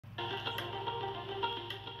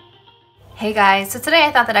Hey guys, so today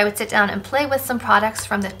I thought that I would sit down and play with some products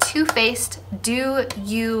from the Too Faced Do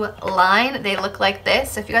You line. They look like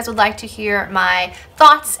this. So if you guys would like to hear my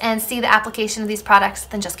thoughts and see the application of these products,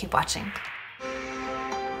 then just keep watching.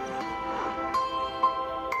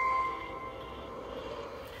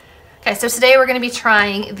 Okay, so today we're going to be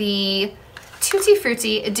trying the Tutti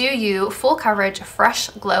Frutti Do You Full Coverage Fresh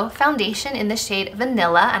Glow Foundation in the shade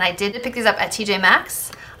Vanilla, and I did pick these up at TJ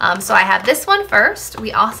Maxx. So I have this one first.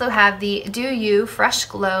 We also have the Do You Fresh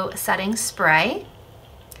Glow Setting Spray.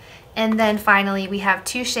 And then finally we have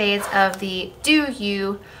two shades of the Do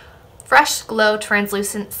You Fresh Glow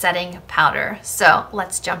Translucent Setting Powder. So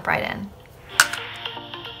let's jump right in.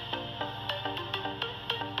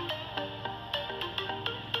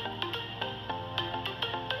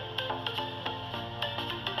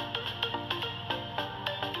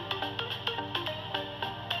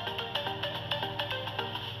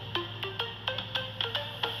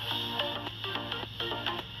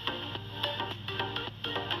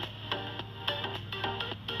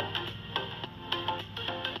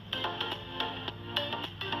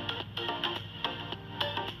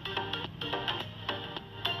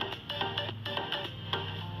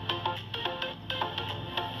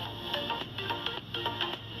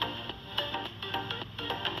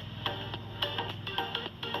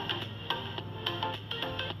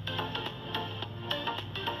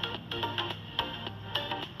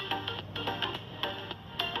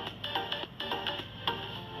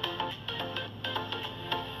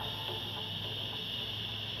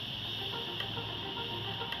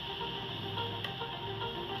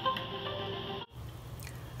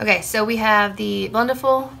 Okay, so we have the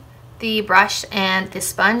Blendiful, the brush, and the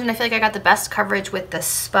sponge, and I feel like I got the best coverage with the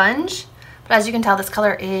sponge, but as you can tell, this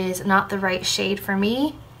color is not the right shade for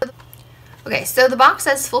me. Okay, so the box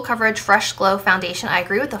says Full Coverage Fresh Glow Foundation. I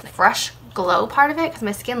agree with the fresh glow part of it because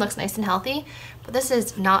my skin looks nice and healthy, but this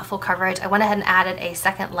is not full coverage. I went ahead and added a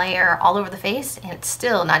second layer all over the face, and it's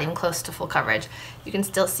still not even close to full coverage. You can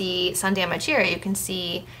still see sun damage here, you can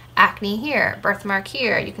see acne here, birthmark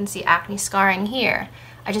here, you can see acne scarring here.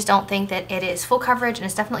 I just don't think that it is full coverage, and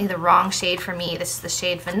it's definitely the wrong shade for me. This is the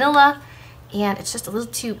shade Vanilla, and it's just a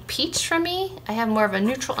little too peach for me. I have more of a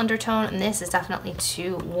neutral undertone, and this is definitely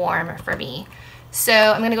too warm for me. So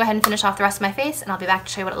I'm gonna go ahead and finish off the rest of my face, and I'll be back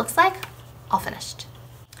to show you what it looks like all finished.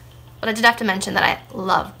 But I did have to mention that I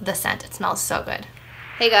love the scent. It smells so good.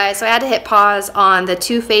 Hey guys, so I had to hit pause on the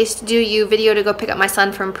Too Faced Do You video to go pick up my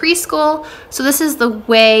son from preschool. So this is the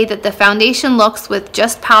way that the foundation looks with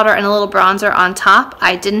just powder and a little bronzer on top.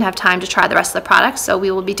 I didn't have time to try the rest of the products, so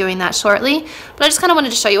we will be doing that shortly. But I just kind of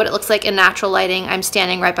wanted to show you what it looks like in natural lighting. I'm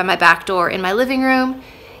standing right by my back door in my living room,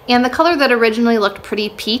 and the color that originally looked pretty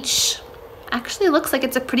peach actually looks like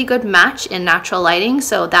it's a pretty good match in natural lighting,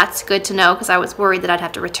 so that's good to know because I was worried that I'd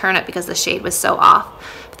have to return it because the shade was so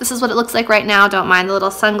off. But this is what it looks like right now. Don't mind the little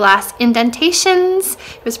sunglass indentations.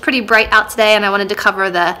 It was pretty bright out today, and I wanted to cover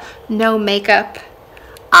the no makeup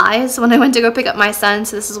eyes when I went to go pick up my son,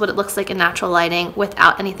 so this is what it looks like in natural lighting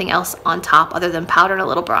without anything else on top other than powder and a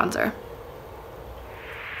little bronzer.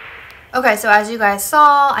 Okay, so as you guys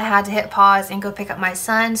saw, I had to hit pause and go pick up my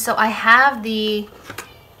son. So I have the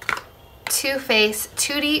Too Faced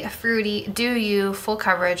Tutti Frutti Do You Full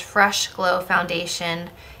Coverage Fresh Glow Foundation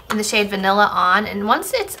in the shade Vanilla on, and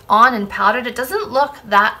once it's on and powdered, it doesn't look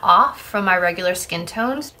that off from my regular skin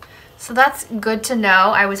tones. So that's good to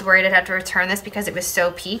know. I was worried I'd have to return this because it was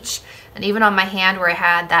so peach, and even on my hand where I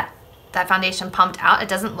had that foundation pumped out, it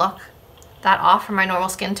doesn't look that off from my normal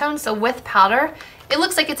skin tone. So with powder, it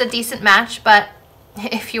looks like it's a decent match, but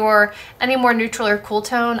if you're any more neutral or cool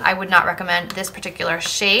tone, I would not recommend this particular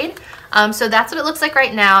shade. So that's what it looks like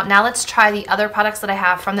right now. Now let's try the other products that I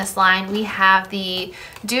have from this line. We have the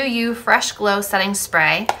Do You Fresh Glow Setting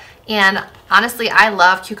Spray. And honestly, I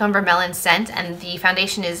love cucumber melon scent, and the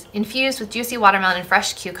foundation is infused with juicy watermelon and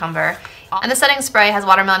fresh cucumber. And the setting spray has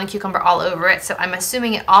watermelon and cucumber all over it, so I'm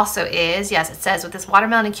assuming it also is, yes, it says, with this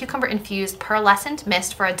watermelon and cucumber infused pearlescent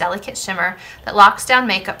mist for a delicate shimmer that locks down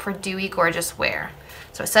makeup for dewy, gorgeous wear.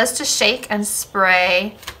 So it says to shake and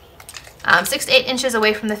spray 6 to 8 inches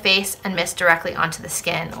away from the face and mist directly onto the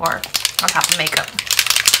skin or on top of makeup.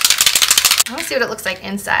 I want to see what it looks like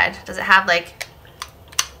inside. Does it have like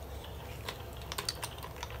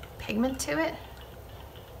pigment to it?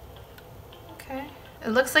 Okay. It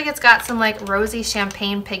looks like it's got some like rosy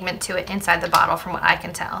champagne pigment to it inside the bottle from what I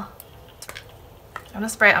can tell. I'm gonna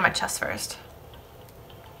spray it on my chest first.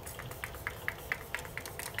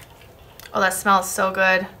 Oh, that smells so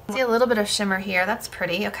good. See a little bit of shimmer here. That's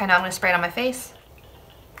pretty. Okay, now I'm gonna spray it on my face.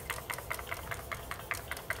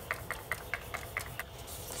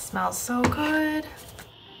 Smells so good.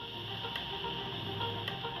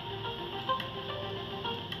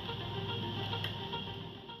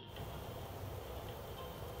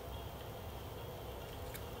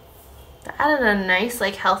 added a nice,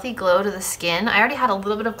 like, healthy glow to the skin. I already had a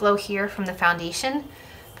little bit of glow here from the foundation,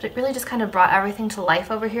 but it really just kind of brought everything to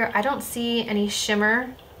life over here. I don't see any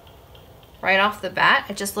shimmer right off the bat.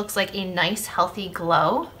 It just looks like a nice, healthy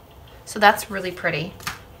glow. So that's really pretty.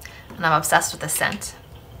 And I'm obsessed with the scent.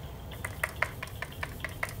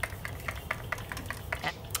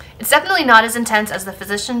 It's definitely not as intense as the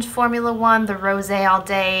Physicians Formula one, the Rosé All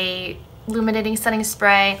Day Illuminating Setting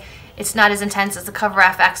Spray. It's not as intense as the Cover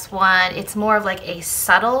FX one. It's more of like a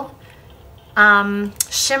subtle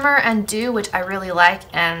shimmer and dew, which I really like,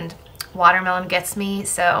 and watermelon gets me,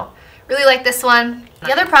 so really like this one.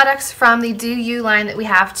 The other products from the Do You line that we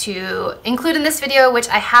have to include in this video, which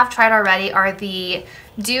I have tried already, are the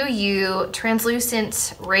Do You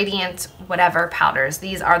Translucent Radiant whatever powders.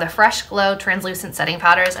 These are the Fresh Glow Translucent Setting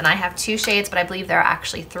Powders, and I have 2 shades, but I believe there are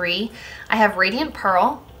actually 3. I have Radiant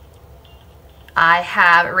Pearl, I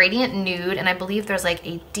have Radiant Nude, and I believe there's like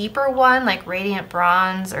a deeper one, like Radiant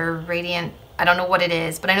Bronze or Radiant, I don't know what it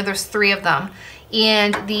is, but I know there's 3 of them.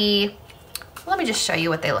 And let me just show you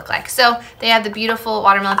what they look like. So they have the beautiful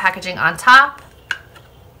watermelon packaging on top,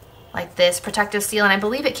 like this protective seal, and I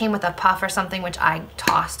believe it came with a puff or something, which I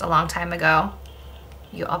tossed a long time ago.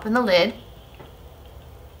 You open the lid,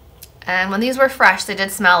 and when these were fresh, they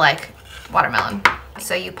did smell like watermelon.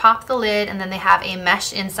 So you pop the lid, and then they have a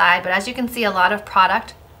mesh inside, but as you can see, a lot of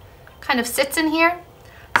product kind of sits in here.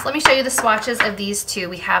 So let me show you the swatches of these two.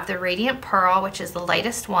 We have the Radiant Pearl, which is the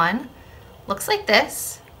lightest one. Looks like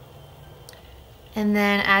this. And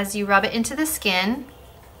then as you rub it into the skin,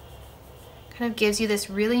 kind of gives you this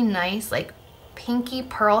really nice, like, pinky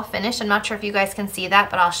pearl finish. I'm not sure if you guys can see that,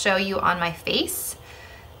 but I'll show you on my face.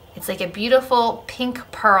 It's like a beautiful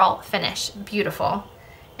pink pearl finish. Beautiful.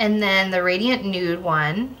 And then the Radiant Nude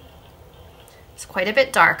one is quite a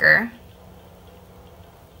bit darker.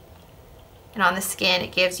 And on the skin,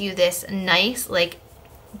 it gives you this nice, like,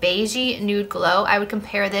 beigey nude glow. I would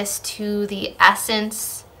compare this to the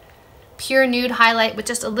Essence Pure Nude Highlight with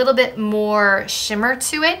just a little bit more shimmer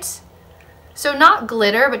to it. So not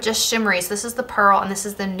glitter, but just shimmery. So this is the Pearl and this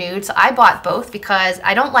is the Nude. So I bought both because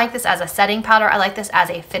I don't like this as a setting powder. I like this as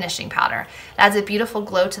a finishing powder. It adds a beautiful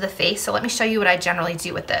glow to the face. So let me show you what I generally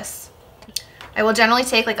do with this. I will generally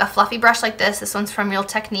take like a fluffy brush like this. This one's from Real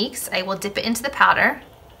Techniques. I will dip it into the powder,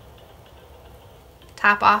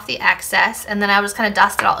 tap off the excess, and then I will just kind of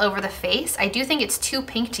dust it all over the face. I do think it's too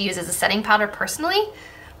pink to use as a setting powder personally,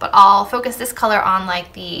 but I'll focus this color on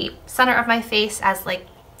like the center of my face as like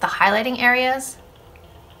the highlighting areas.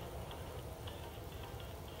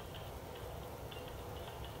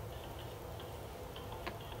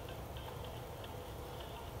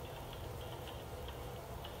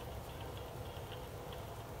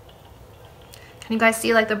 Can you guys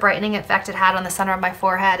see like the brightening effect it had on the center of my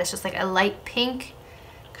forehead? It's just like a light pink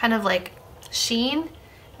kind of like sheen,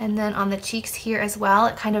 and then on the cheeks here as well,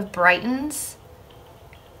 it kind of brightens.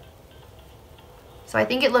 So I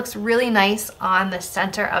think it looks really nice on the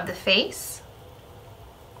center of the face.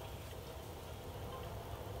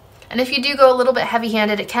 And if you do go a little bit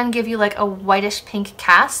heavy-handed, it can give you like a whitish pink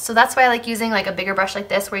cast. So that's why I like using like a bigger brush like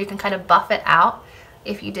this, where you can kind of buff it out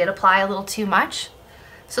if you did apply a little too much.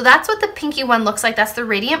 So that's what the pinky one looks like. That's the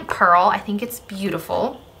Radiant Pearl. I think it's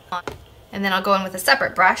beautiful. And then I'll go in with a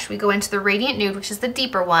separate brush. We go into the Radiant Nude, which is the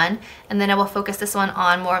deeper one, and then I will focus this one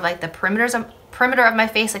on more of like the perimeter of my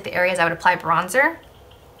face, like the areas I would apply bronzer.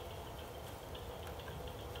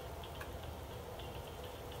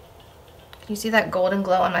 Can you see that golden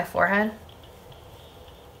glow on my forehead?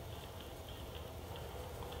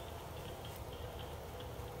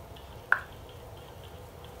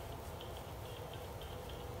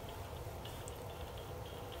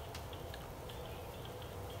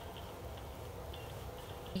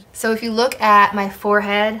 So if you look at my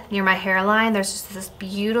forehead near my hairline, there's just this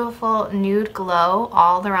beautiful nude glow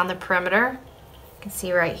all around the perimeter. You can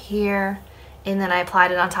see right here. And then I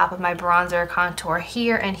applied it on top of my bronzer contour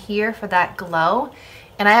here and here for that glow.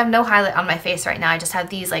 And I have no highlight on my face right now. I just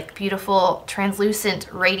have these like beautiful translucent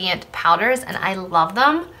radiant powders, and I love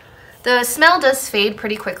them. The smell does fade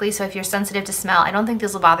pretty quickly, so if you're sensitive to smell, I don't think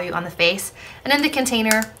this will bother you on the face. And in the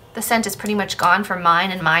container, the scent is pretty much gone for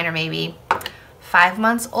mine, and mine are maybe 5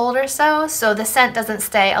 months old or so, so the scent doesn't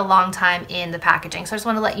stay a long time in the packaging. So I just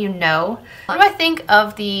want to let you know. What do I think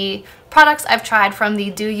of the products I've tried from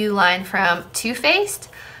the Do You line from Too Faced?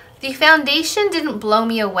 The foundation didn't blow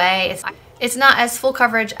me away. It's not as full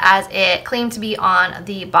coverage as it claimed to be on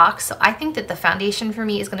the box, so I think that the foundation for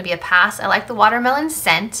me is going to be a pass. I like the watermelon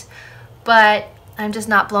scent, but I'm just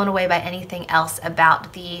not blown away by anything else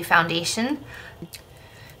about the foundation.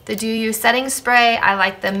 The Do You setting spray, I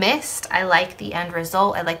like the mist, I like the end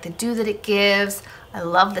result, I like the dew that it gives, I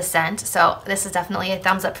love the scent, so this is definitely a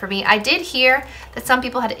thumbs up for me. I did hear that some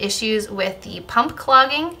people had issues with the pump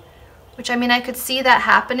clogging, which I mean I could see that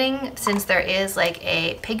happening since there is like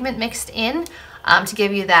a pigment mixed in to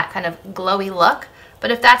give you that kind of glowy look. But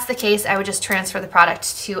if that's the case, I would just transfer the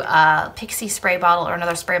product to a Pixie spray bottle or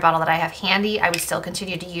another spray bottle that I have handy. I would still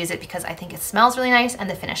continue to use it because I think it smells really nice and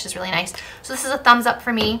the finish is really nice. So this is a thumbs up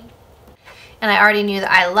for me. And I already knew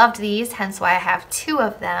that I loved these, hence why I have 2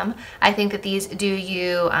 of them. I think that these Do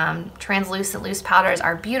You translucent loose powders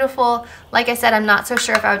are beautiful. Like I said, I'm not so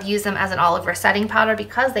sure if I would use them as an all over setting powder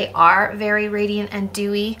because they are very radiant and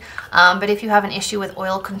dewy. But if you have an issue with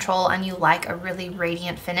oil control and you like a really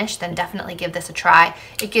radiant finish, then definitely give this a try.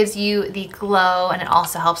 It gives you the glow and it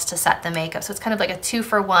also helps to set the makeup. So it's kind of like a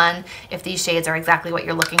 2-for-1 if these shades are exactly what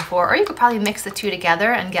you're looking for. Or you could probably mix the 2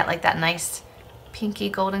 together and get like that nice pinky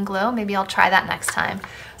golden glow. Maybe I'll try that next time.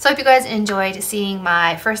 So I hope you guys enjoyed seeing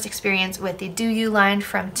my first experience with the Do You line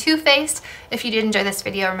from Too Faced. If you did enjoy this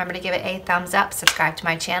video, remember to give it a thumbs up, subscribe to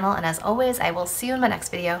my channel, and as always, I will see you in my next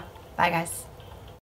video. Bye guys.